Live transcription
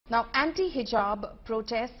Now, anti-hijab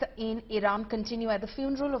protests in Iran continue at the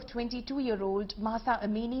funeral of 22-year-old Mahsa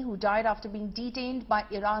Amini, who died after being detained by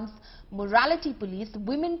Iran's morality police.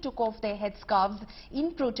 Women took off their headscarves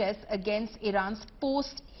in protest against Iran's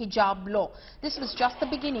post-hijab law. This was just the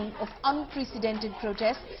beginning of unprecedented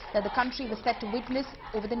protests that the country was set to witness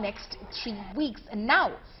over the next 3 weeks. And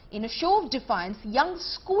now, in a show of defiance, young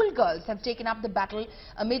schoolgirls have taken up the battle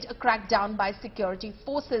amid a crackdown by security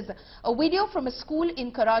forces. A video from a school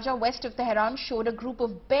in Karaja, west of Tehran, showed a group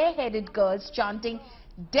of bareheaded girls chanting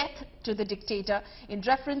 "Death to the dictator" in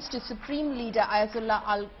reference to Supreme Leader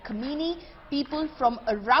Ayatollah Khamenei. People from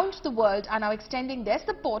around the world are now extending their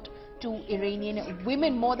support to Iranian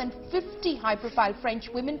women. More than 50 high-profile French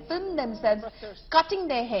women filmed themselves cutting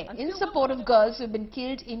their hair in support of girls who have been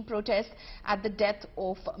killed in protest at the death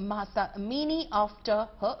of Mahsa Amini after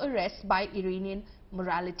her arrest by Iranian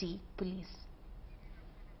morality police.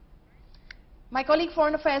 My colleague,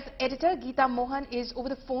 Foreign Affairs Editor Geeta Mohan, is over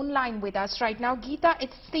the phone line with us right now. Geeta,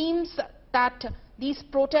 it seems that these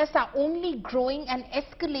protests are only growing and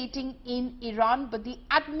escalating in Iran, but the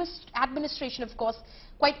administration, of course,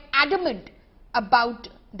 quite adamant about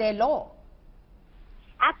their law.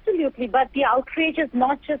 Absolutely, but the outrage is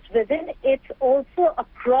not just within, it's also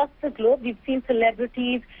across the globe. We've seen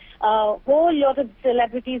celebrities, a whole lot of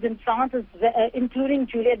celebrities in France, including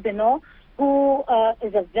Juliette Binoche, who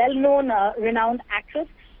is a well-known, renowned actress,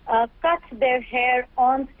 cut their hair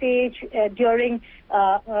on stage during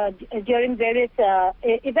various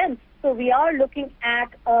events. So we are looking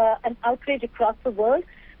at an outrage across the world,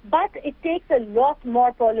 but it takes a lot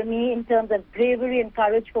more polemy in terms of bravery and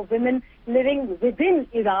courage for women living within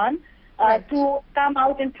Iran to come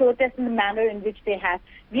out and protest in the manner in which they have.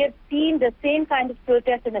 We have seen the same kind of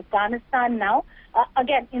protest in Afghanistan now,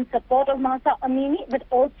 again in support of Mahsa Amini, but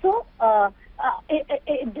also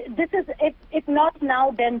this is, if not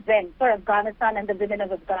now, then when, for Afghanistan and the women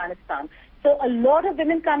of Afghanistan. So a lot of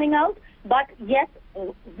women coming out, but yes,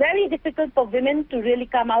 very difficult for women to really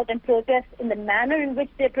come out and protest in the manner in which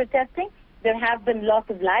they're protesting. There have been loss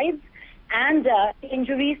of lives and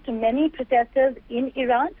injuries to many protesters in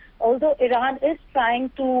Iran, although Iran is trying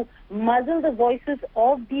to muzzle the voices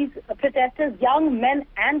of these protesters, young men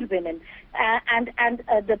and women.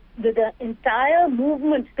 The entire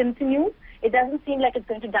movement continues. It doesn't seem like it's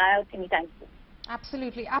going to die out anytime soon.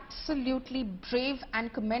 Absolutely, absolutely brave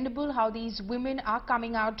and commendable how these women are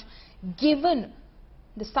coming out, given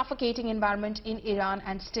the suffocating environment in Iran,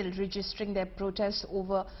 and still registering their protests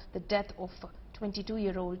over the death of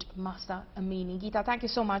 22-year-old Mahsa Amini. Geeta, thank you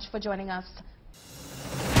so much for joining us.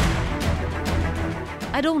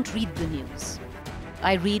 I don't read the news.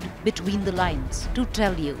 I read between the lines to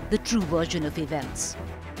tell you the true version of events,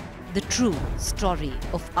 the true story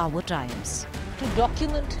of our times. To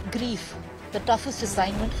document grief, the toughest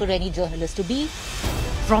assignment for any journalist to be.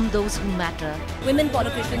 From those who matter. Women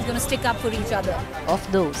politicians going to stick up for each other. Of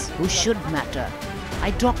those who should matter.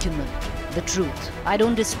 I document the truth. I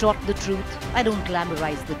don't distort the truth. I don't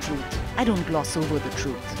glamorize the truth. I don't gloss over the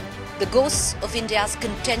truth. The ghosts of India's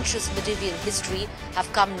contentious medieval history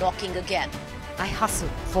have come knocking again. I hustle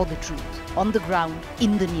for the truth. On the ground,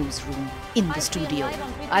 in the newsroom, in the studio.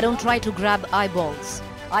 I don't try to grab eyeballs.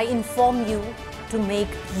 I inform you to make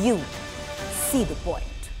you see the point.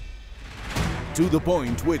 To the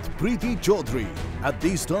Point with Preeti Chaudhary. At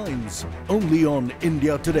these times, only on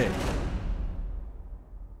India Today.